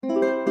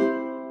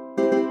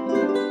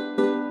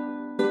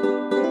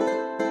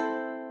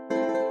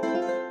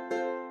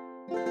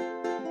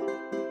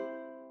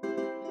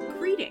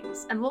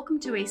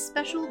welcome to a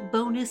special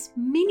bonus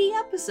mini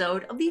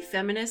episode of the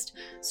Feminist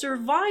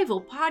Survival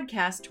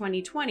Podcast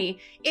 2020.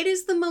 It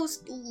is the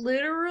most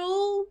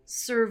literal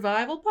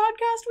survival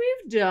podcast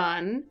we've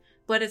done,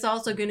 but it's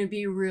also going to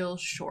be real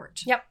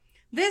short. Yep.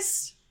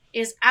 This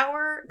is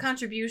our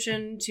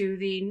contribution to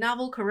the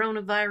novel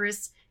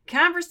coronavirus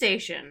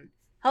conversation,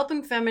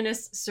 helping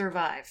feminists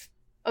survive.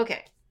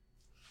 Okay.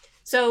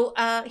 So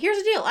here's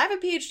the deal. I have a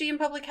PhD in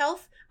public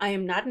health. I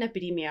am not an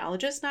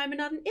epidemiologist, and I'm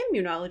not an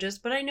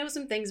immunologist, but I know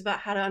some things about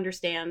how to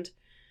understand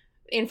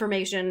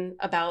information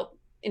about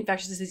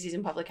infectious disease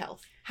and public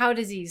health. How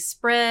disease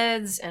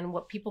spreads and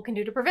what people can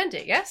do to prevent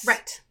it, yes?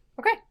 Right.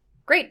 Okay,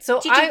 great. So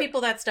Teaching people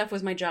that stuff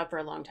was my job for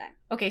a long time.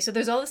 Okay, so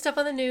there's all this stuff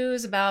on the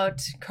news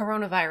about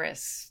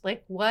coronavirus.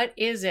 Like, what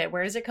is it?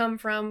 Where does it come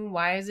from?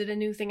 Why is it a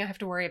new thing I have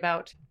to worry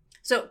about?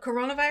 So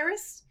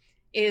coronavirus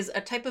is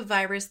a type of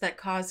virus that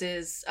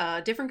causes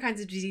different kinds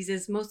of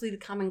diseases, mostly the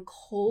common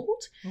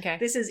cold. Okay.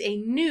 This is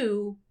a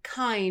new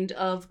kind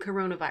of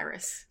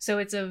coronavirus.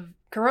 So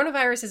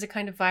coronavirus is a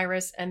kind of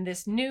virus, and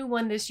this new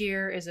one this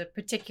year is a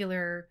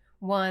particular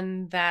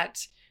one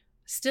that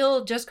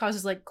still just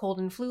causes like cold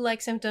and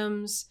flu-like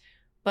symptoms,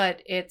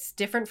 but it's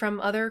different from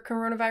other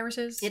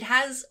coronaviruses. It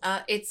has,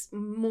 it's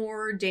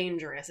more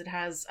dangerous. It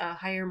has a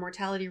higher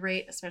mortality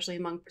rate, especially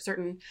among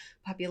certain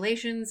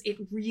populations. It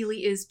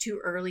really is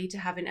too early to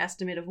have an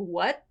estimate of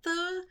what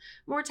the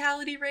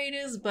mortality rate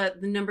is,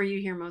 but the number you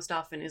hear most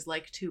often is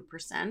like 2%.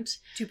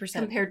 2%.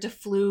 Compared to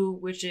flu,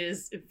 which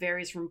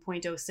varies from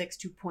 0.06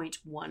 to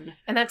 0.1%.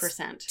 And that's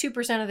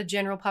 2% of the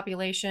general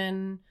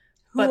population.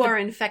 Who are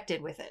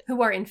infected with it.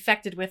 Who are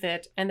infected with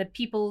it. And the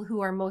people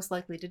who are most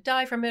likely to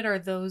die from it are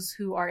those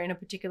who are in a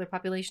particular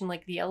population,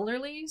 like the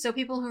elderly. So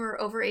people who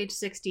are over age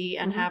 60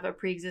 and have a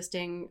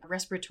pre-existing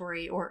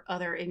respiratory or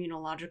other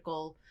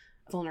immunological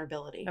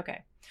vulnerability.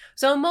 Okay.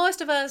 So most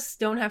of us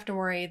don't have to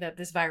worry that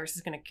this virus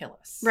is going to kill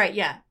us. Right,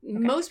 yeah. Okay.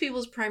 Most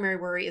people's primary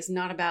worry is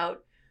not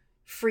about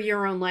for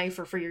your own life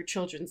or for your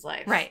children's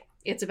life. Right.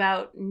 It's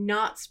about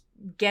not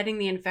getting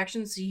the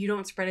infection so you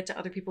don't spread it to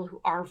other people who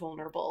are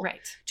vulnerable.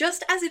 Right.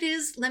 Just as it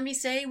is, let me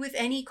say, with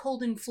any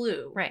cold and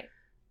flu. Right.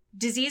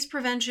 Disease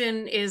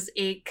prevention is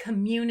a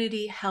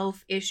community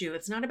health issue.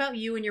 It's not about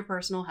you and your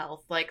personal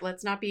health. Like,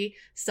 let's not be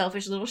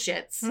selfish little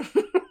shits.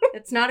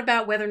 It's not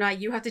about whether or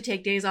not you have to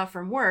take days off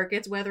from work.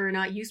 It's whether or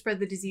not you spread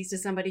the disease to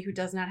somebody who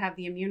does not have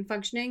the immune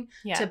functioning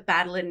to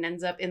battle it and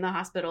ends up in the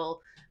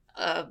hospital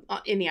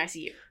in the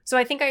ICU. So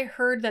I think I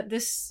heard that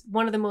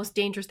one of the most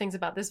dangerous things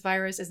about this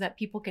virus is that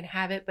people can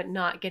have it but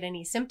not get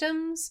any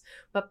symptoms,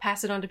 but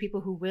pass it on to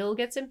people who will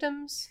get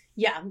symptoms.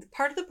 Yeah,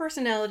 part of the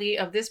personality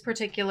of this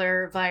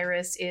particular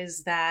virus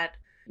is that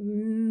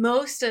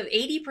most of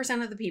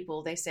 80% of the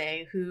people, they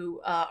say,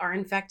 who are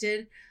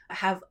infected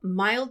have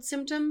mild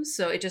symptoms.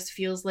 So it just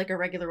feels like a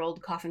regular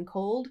old cough and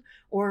cold,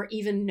 or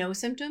even no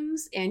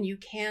symptoms. And you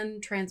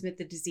can transmit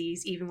the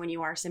disease even when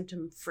you are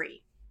symptom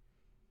free.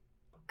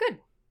 Good.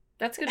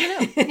 That's good to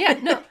know. Yeah,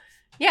 no.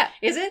 Yeah.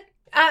 Is it?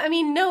 I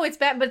mean, no, it's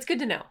bad, but it's good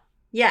to know.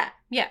 Yeah.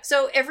 Yeah.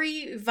 So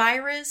every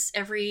virus,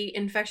 every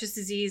infectious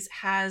disease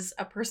has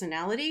a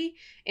personality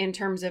in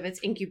terms of its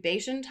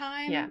incubation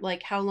time. Yeah.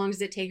 Like, how long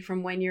does it take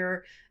from when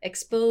you're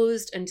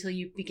exposed until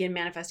you begin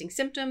manifesting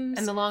symptoms?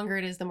 And the longer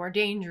it is, the more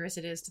dangerous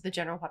it is to the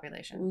general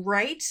population.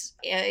 Right.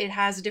 It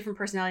has a different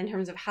personality in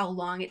terms of how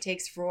long it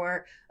takes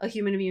for a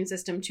human immune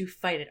system to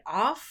fight it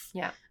off.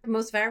 Yeah.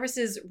 Most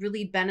viruses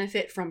really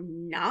benefit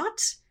from not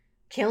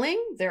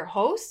killing their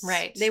hosts.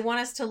 Right. They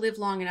want us to live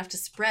long enough to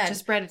spread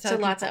it to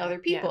lots of other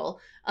people.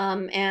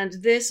 Yeah. And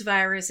this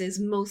virus is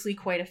mostly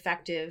quite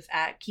effective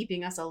at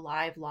keeping us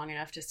alive long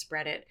enough to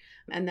spread it.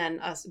 And then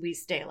we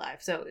stay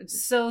alive. So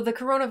the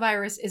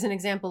coronavirus is an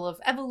example of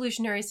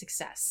evolutionary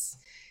success.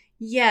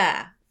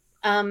 Yeah.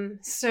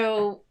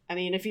 So, I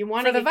mean, if you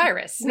want for the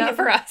virus, not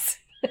for us.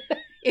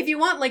 If you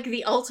want like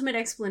the ultimate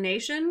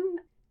explanation,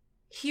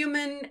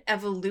 human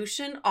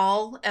evolution,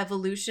 all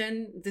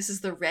evolution, this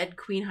is the Red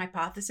Queen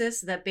hypothesis,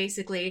 that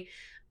basically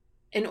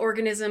an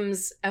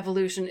organism's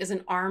evolution is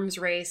an arms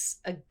race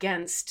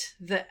against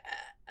the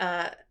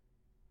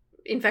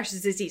infectious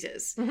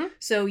diseases. Mm-hmm.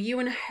 So you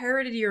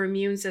inherited your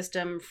immune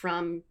system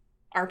from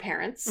our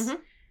parents,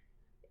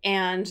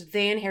 and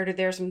they inherited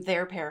theirs from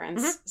their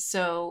parents. Mm-hmm.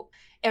 So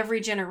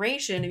every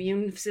generation,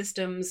 immune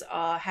systems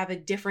have a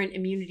different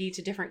immunity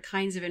to different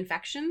kinds of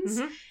infections.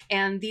 Mm-hmm.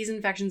 And these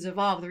infections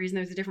evolve. The reason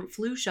there's a different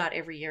flu shot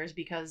every year is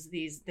because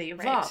they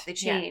evolve, right. They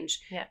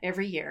change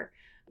every year.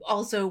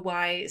 Also,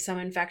 why some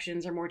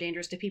infections are more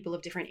dangerous to people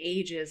of different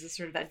ages is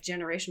sort of that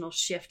generational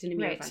shift in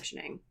immune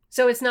functioning.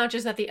 So it's not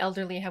just that the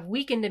elderly have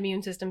weakened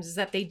immune systems, it's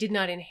that they did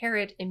not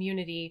inherit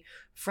immunity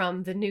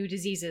from the new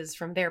diseases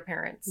from their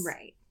parents.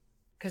 Right.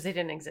 Because they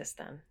didn't exist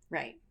then.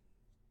 Right.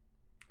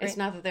 It's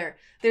not that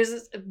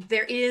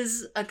there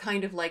is a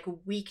kind of like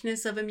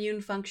weakness of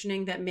immune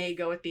functioning that may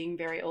go with being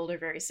very old or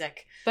very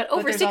sick. But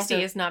over 60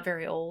 is not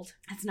very old.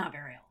 It's not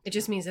very old. It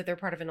just means that they're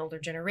part of an older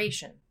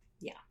generation.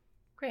 Yeah.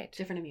 Great.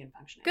 Different immune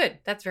functioning. Good.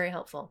 That's very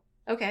helpful.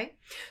 Okay.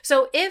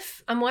 So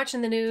if I'm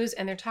watching the news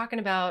and they're talking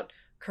about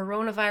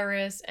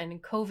coronavirus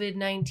and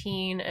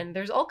COVID-19, and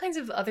there's all kinds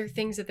of other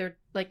things that they're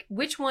like,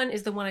 which one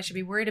is the one I should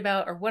be worried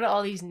about, or what do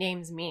all these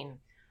names mean?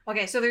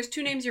 Okay, so there's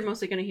two names you're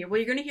mostly going to hear. Well,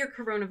 you're going to hear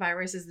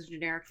coronavirus is the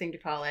generic thing to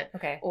call it.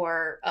 Okay.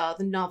 Or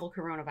the novel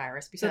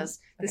coronavirus, because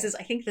this is,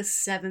 I think, the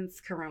 7th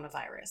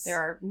coronavirus. There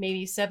are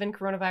maybe 7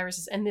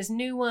 coronaviruses, and this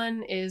new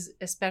one is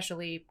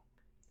especially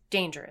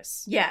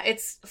dangerous. Yeah,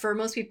 it's, for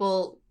most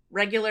people,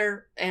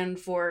 regular, and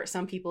for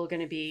some people,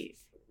 going to be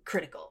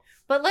critical.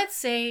 But let's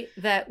say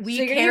that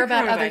we care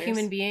about other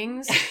human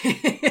beings.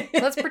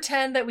 Let's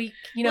pretend that we,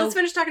 let's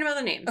finish talking about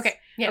the names. Okay.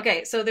 Yeah.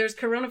 Okay, so there's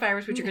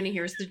coronavirus, which you're going to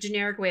hear is the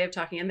generic way of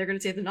talking, and they're going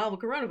to say the novel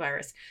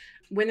coronavirus.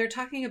 When they're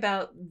talking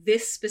about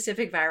this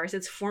specific virus,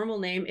 its formal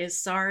name is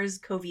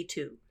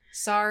SARS-CoV-2.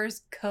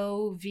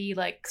 SARS-CoV,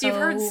 like... So you've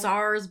heard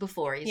SARS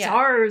before. Yeah.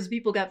 SARS,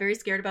 people got very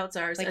scared about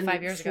SARS. Like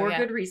 5 years ago, for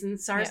good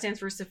reasons. SARS stands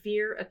for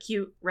Severe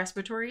Acute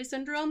Respiratory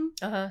Syndrome.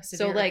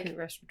 Severe acute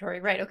respiratory.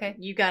 Right, okay.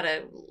 You got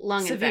a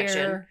lung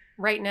infection.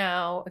 Right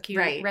now,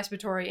 acute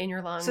respiratory in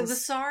your lungs. So the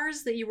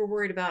SARS that you were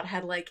worried about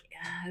had like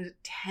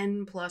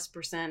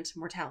 10+%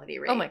 mortality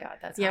rate. Oh my God,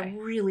 that's high. Yeah,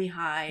 really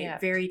high,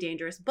 very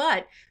dangerous.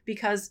 But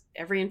because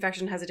every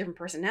infection has a different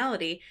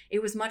personality, it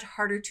was much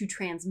harder to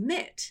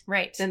transmit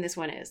than this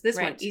one is. This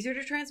one, easier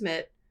to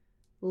transmit,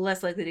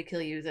 less likely to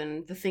kill you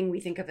than the thing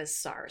we think of as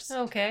SARS.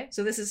 Okay.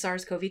 So this is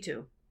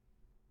SARS-CoV-2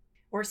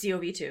 or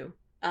CoV-2.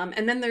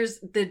 And then there's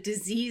the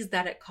disease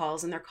that it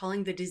calls, and they're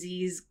calling the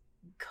disease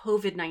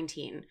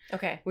COVID-19.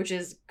 Okay. Which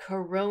is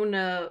coronavirus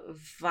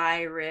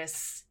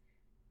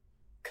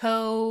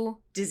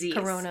disease.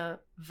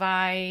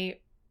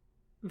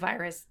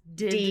 Virus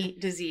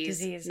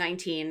disease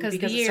 19 because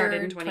it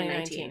started in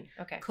 2019.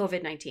 Okay.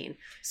 COVID-19.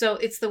 So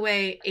it's the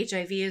way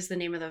HIV is the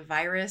name of the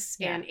virus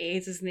and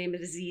AIDS is the name of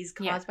the disease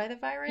caused by the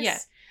virus. Yeah.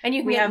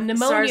 And we have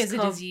pneumonia as a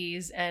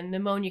disease, and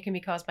pneumonia can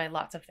be caused by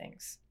lots of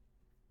things.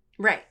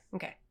 Right.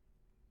 Okay.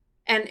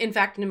 And in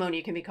fact,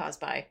 pneumonia can be caused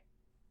by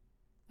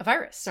a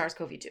virus.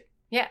 SARS-CoV-2.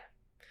 Yeah.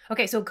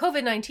 Okay, so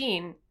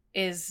COVID-19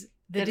 is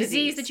the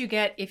disease that you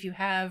get if you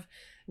have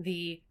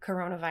the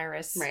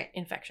coronavirus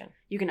infection.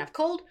 You can have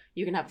cold,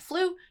 you can have a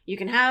flu, you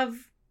can have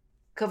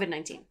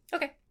COVID-19.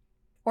 Okay.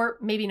 Or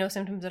maybe no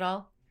symptoms at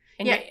all.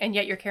 And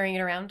yet you're carrying it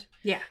around.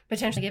 Yeah.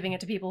 Potentially giving it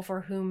to people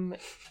for whom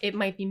it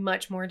might be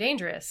much more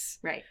dangerous.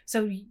 Right.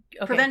 So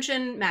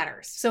prevention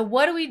matters. So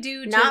what do we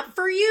do Not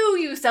for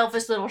you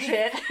selfish little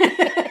shit.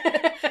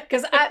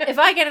 Because if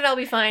I get it, I'll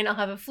be fine. I'll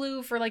have a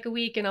flu for like a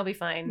week and I'll be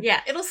fine.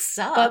 Yeah, it'll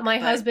suck. But my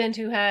husband,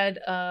 who had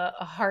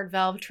a heart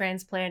valve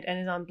transplant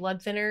and is on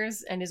blood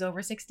thinners and is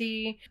over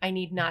 60, I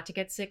need not to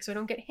get sick so I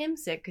don't get him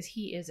sick because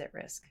he is at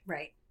risk.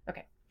 Right.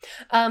 Okay.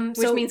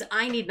 Which means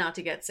I need not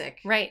to get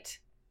sick. Right.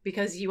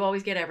 Because you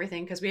always get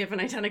everything because we have an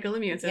identical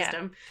immune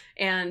system.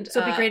 Yeah. And so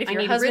it'd be great if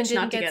your husband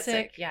didn't get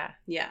sick. Yeah.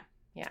 Yeah.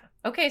 Yeah.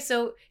 Okay,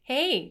 so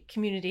hey,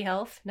 community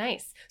health.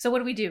 Nice. So what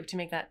do we do to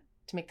make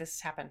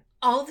this happen?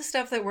 All the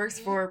stuff that works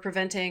for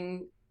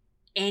preventing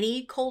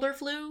any cold or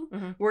flu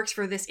works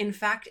for this. In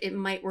fact, it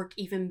might work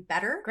even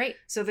better. Great.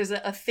 So there's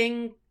a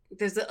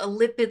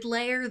lipid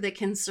layer that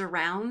can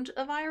surround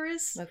a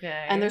virus.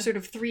 Okay. And there's sort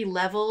of 3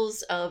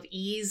 levels of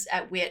ease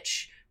at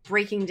which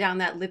breaking down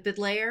that lipid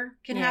layer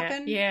can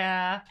happen.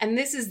 Yeah. And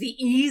this is the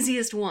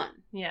easiest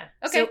one. Yeah.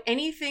 Okay. So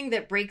anything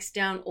that breaks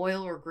down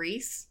oil or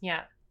grease,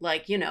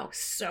 like,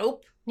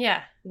 soap,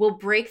 will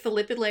break the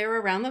lipid layer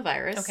around the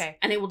virus. Okay.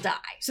 And it will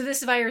die. So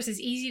this virus is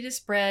easy to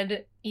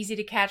spread, easy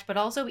to catch, but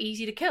also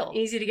easy to kill.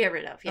 Easy to get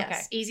rid of, yes.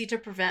 Okay. Easy to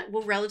prevent.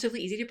 Well, relatively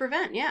easy to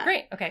prevent, yeah.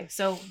 Great. Okay.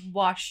 So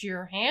wash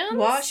your hands.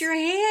 Wash your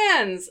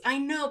hands. I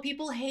know.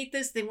 People hate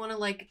this. They want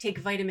to, take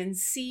vitamin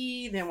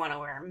C. They want to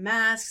wear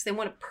masks. They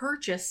want to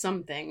purchase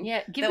something.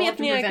 Yeah. Give me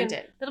something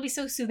that'll be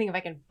so soothing if I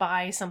can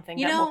buy something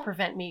that will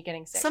prevent me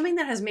getting sick. Something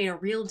that has made a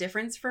real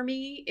difference for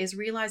me is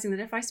realizing that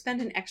if I spend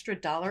an extra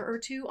 $1 or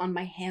 $2 on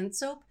my hand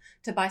soap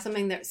to buy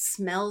something that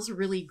smells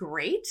really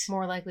great,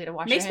 more likely to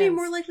wash makes me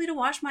more likely to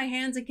wash my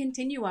hands and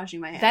continue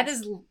washing my hands. That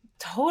is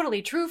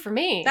totally true for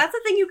me. That's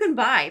the thing you can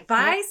buy.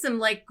 Buy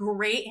some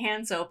great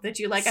hand soap that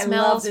you like. Smells I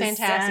love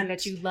fantastic scent.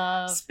 that you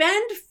love.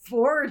 Spend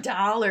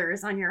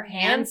 $4 on your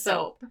hand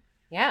soap.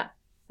 Yeah,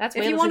 that's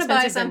if you want to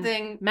buy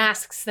something.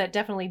 Masks that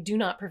definitely do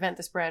not prevent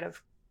the spread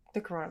of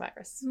the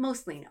coronavirus.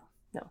 Mostly no.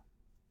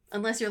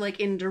 Unless you're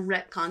in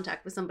direct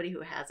contact with somebody who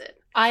has it.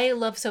 I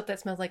love soap that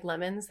smells like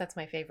lemons. That's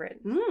my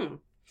favorite.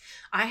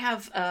 I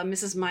have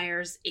Mrs.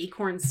 Meyer's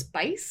Acorn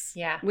Spice.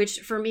 Yeah. Which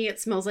for me, it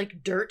smells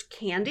like dirt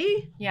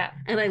candy. Yeah.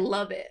 And I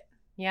love it.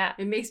 Yeah.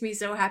 It makes me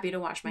so happy to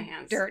wash my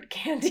hands. Dirt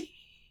candy.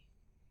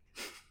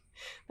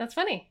 That's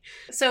funny.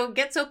 So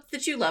get soap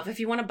that you love. If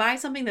you want to buy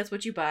something, that's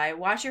what you buy.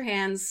 Wash your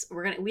hands.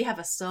 We have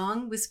a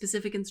song with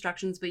specific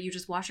instructions, but you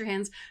just wash your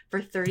hands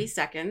for 30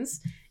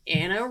 seconds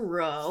in a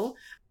row.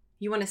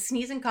 You want to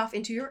sneeze and cough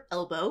into your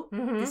elbow.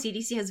 The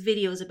CDC has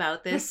videos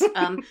about this,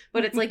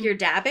 but it's like you're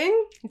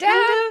dabbing.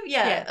 Dab?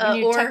 Yeah.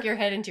 When you tuck your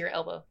head into your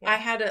elbow. Yeah. I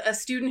had a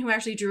student who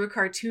actually drew a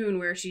cartoon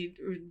where she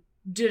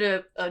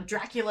did a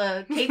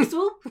Dracula cape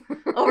swoop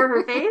over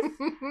her face.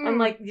 I'm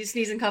like, you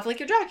sneeze and cough like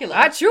you're Dracula.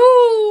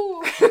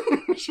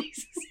 Achoo!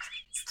 Jesus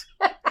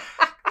Christ.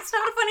 It's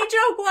not a funny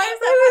joke. Why is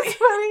that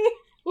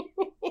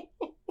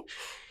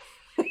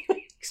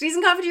funny? Sneeze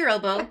and cough at your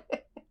elbow.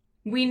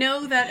 We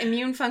know that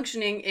immune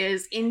functioning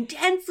is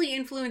intensely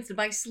influenced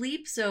by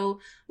sleep. So,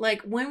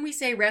 like, when we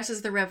say rest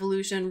is the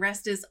revolution,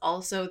 rest is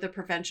also the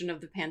prevention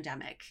of the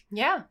pandemic.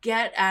 Yeah.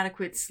 Get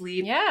adequate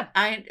sleep. Yeah.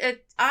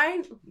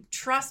 I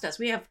trust us.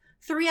 We have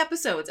 3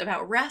 episodes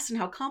about rest and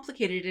how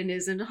complicated it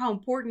is and how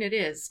important it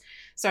is.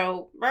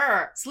 So,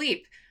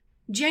 sleep.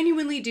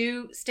 Genuinely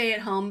do stay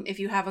at home if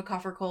you have a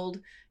cough or cold.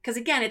 Because,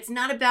 again, it's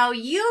not about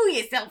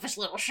you selfish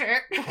little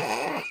shit.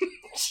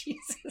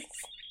 Jesus.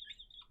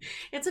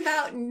 It's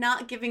about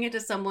not giving it to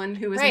someone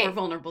who is more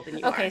vulnerable than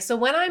you are. Okay, so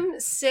when I'm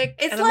sick...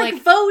 It's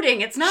like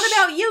voting. It's not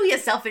about you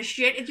selfish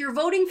shit. If you're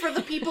voting for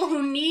the people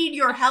who need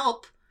your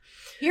help,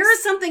 here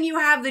is something you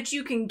have that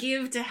you can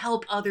give to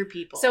help other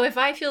people. So if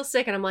I feel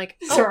sick and I'm like,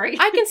 sorry,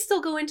 I can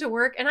still go into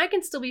work and I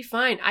can still be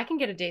fine. I can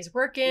get a day's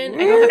work in. I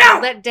don't have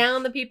to let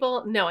down the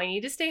people. No, I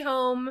need to stay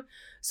home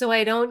so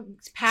I don't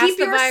pass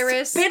the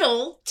virus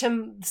spittle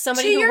to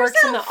somebody who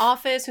works in the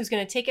office who's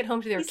going to take it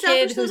home to their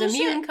kid who's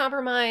immune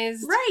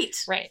compromised.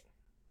 Right.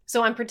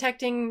 So I'm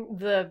protecting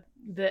the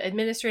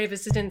administrative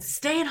assistant's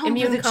stay-at-home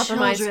immune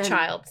compromised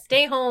child.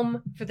 Stay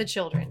home for the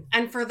children.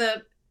 And for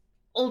the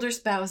older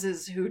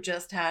spouses who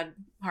just had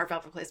heart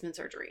valve replacement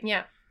surgery.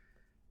 Yeah.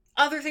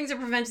 Other things that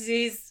prevent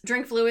disease,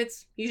 drink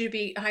fluids. You should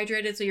be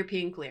hydrated so you're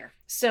peeing clear.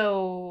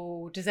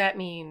 So does that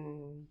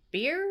mean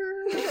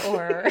beer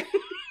or...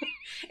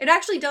 It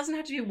actually doesn't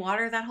have to be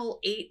water. That whole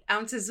 8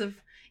 ounces of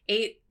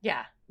 8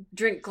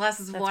 drink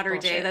glasses of water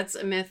bullshit. a day. That's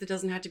a myth. It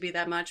doesn't have to be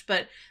that much.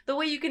 But the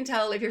way you can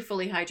tell if you're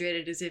fully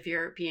hydrated is if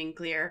you're peeing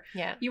clear.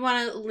 Yeah. You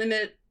want to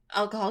limit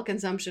alcohol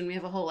consumption. We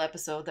have a whole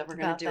episode that we're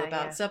going to do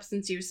about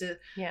substance use.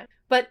 Yeah.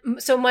 But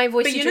so my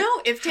voice teacher... But you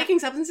know, if taking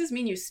substances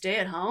mean you stay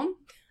at home...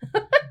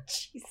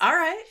 All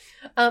right.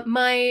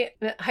 My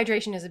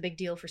hydration is a big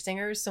deal for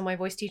singers. So my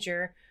voice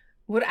teacher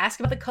would ask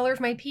about the color of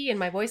my pee in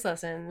my voice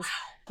lessons. Wow.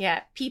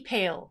 Yeah. Pee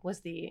pale was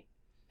the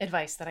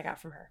advice that I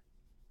got from her.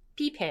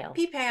 Pee pale.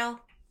 Pee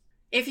pale.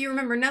 If you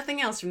remember nothing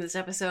else from this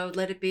episode,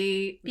 let it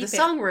be the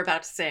song we're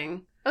about to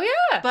sing. Oh,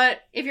 yeah.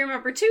 But if you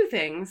remember 2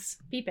 things...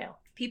 Pee pale.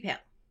 Pee pale.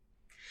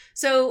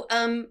 So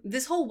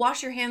this whole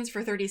wash your hands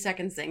for 30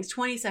 seconds things,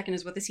 20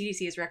 seconds is what the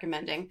CDC is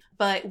recommending.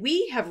 But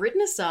we have written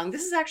a song.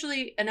 This is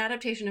actually an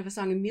adaptation of a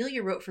song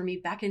Amelia wrote for me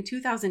back in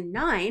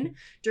 2009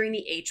 during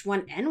the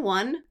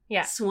H1N1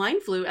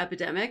 swine flu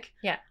epidemic.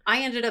 Yeah.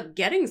 I ended up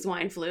getting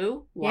swine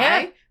flu. Why?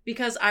 Yeah.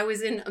 Because I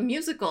was in a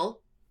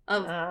musical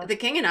of The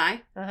King and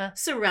I,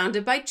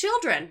 surrounded by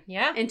children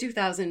in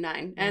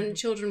 2009. And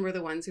children were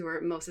the ones who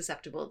were most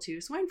susceptible to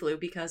swine flu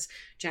because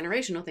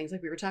generational things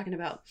like we were talking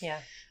about. Yeah.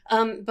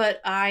 But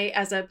I,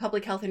 as a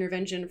public health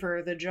intervention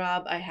for the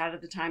job I had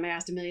at the time, I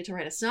asked Amelia to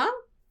write a song.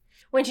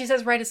 When she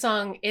says write a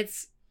song,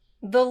 it's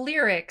the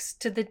lyrics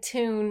to the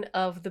tune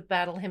of the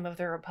Battle Hymn of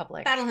the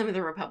Republic. Battle Hymn of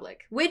the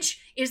Republic. Which,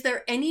 is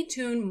there any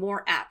tune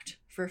more apt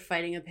for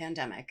fighting a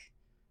pandemic?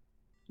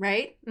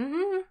 Right?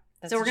 Mm-hmm.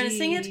 So we're going to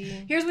sing it.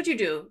 Here's what you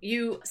do.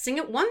 You sing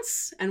it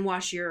once and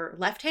wash your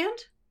left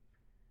hand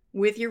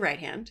with your right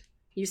hand.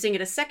 You sing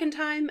it a second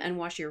time and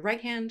wash your right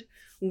hand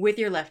with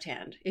your left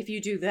hand. If you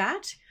do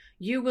that,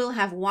 you will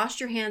have washed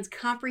your hands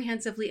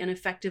comprehensively and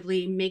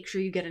effectively. Make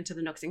sure you get into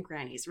the nooks and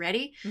crannies.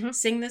 Ready? Mm-hmm.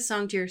 Sing this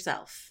song to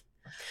yourself.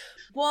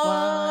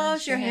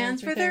 Wash your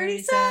hands for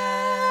 30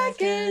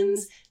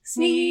 seconds.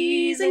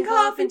 Sneeze and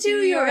cough into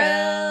your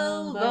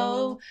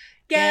elbow.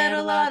 Get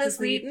a lot of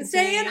sleep and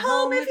stay at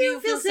home if you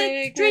feel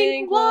sick.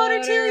 Drink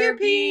water till you're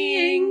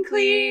peeing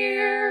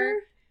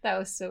clear. That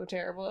was so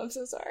terrible. I'm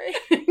so sorry.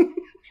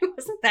 It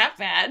wasn't that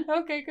bad.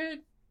 Okay, good.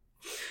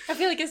 I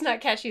feel like it's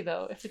not catchy,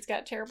 though, if it's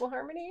got terrible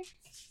harmony.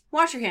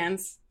 Wash your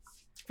hands.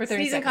 For 30 seconds.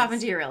 Sneeze and cough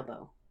into your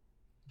elbow.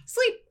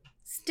 Sleep.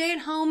 Stay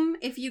at home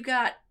if you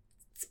got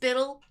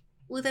spittle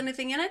with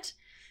anything in it.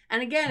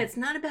 And again, it's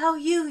not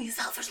about you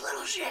selfish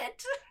little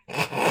shit.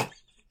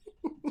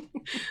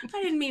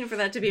 I didn't mean for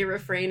that to be a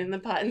refrain in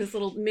this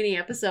little mini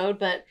episode,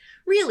 but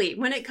really,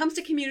 when it comes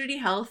to community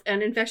health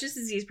and infectious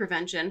disease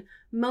prevention,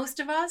 most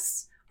of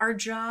us, our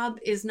job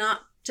is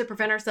not to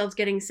prevent ourselves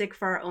getting sick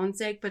for our own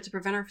sake, but to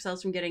prevent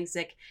ourselves from getting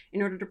sick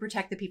in order to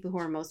protect the people who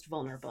are most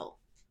vulnerable.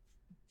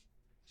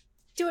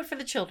 Do it for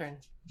the children.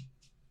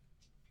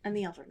 And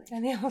the elderly.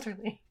 And the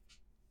elderly.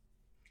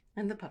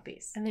 And the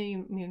puppies. And the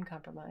immune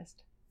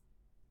compromised.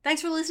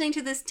 Thanks for listening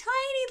to this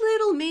tiny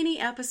little mini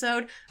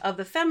episode of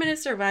the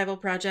Feminist Survival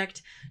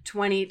Project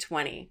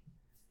 2020.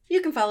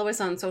 You can follow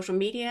us on social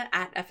media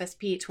at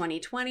FSP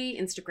 2020,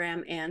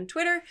 Instagram and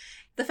Twitter.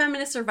 The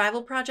Feminist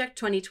Survival Project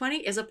 2020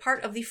 is a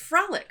part of the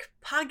Frolic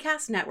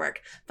Podcast Network.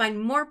 Find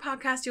more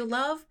podcasts you'll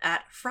love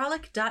at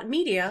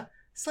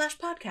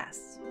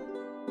frolic.media/podcasts.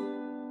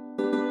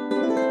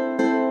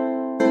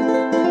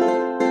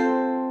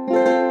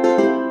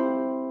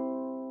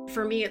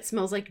 For me, it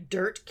smells like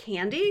dirt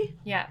candy.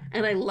 Yeah.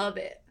 And I love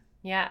it.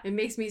 Yeah. It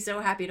makes me so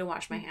happy to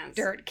wash my hands.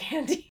 Dirt candy.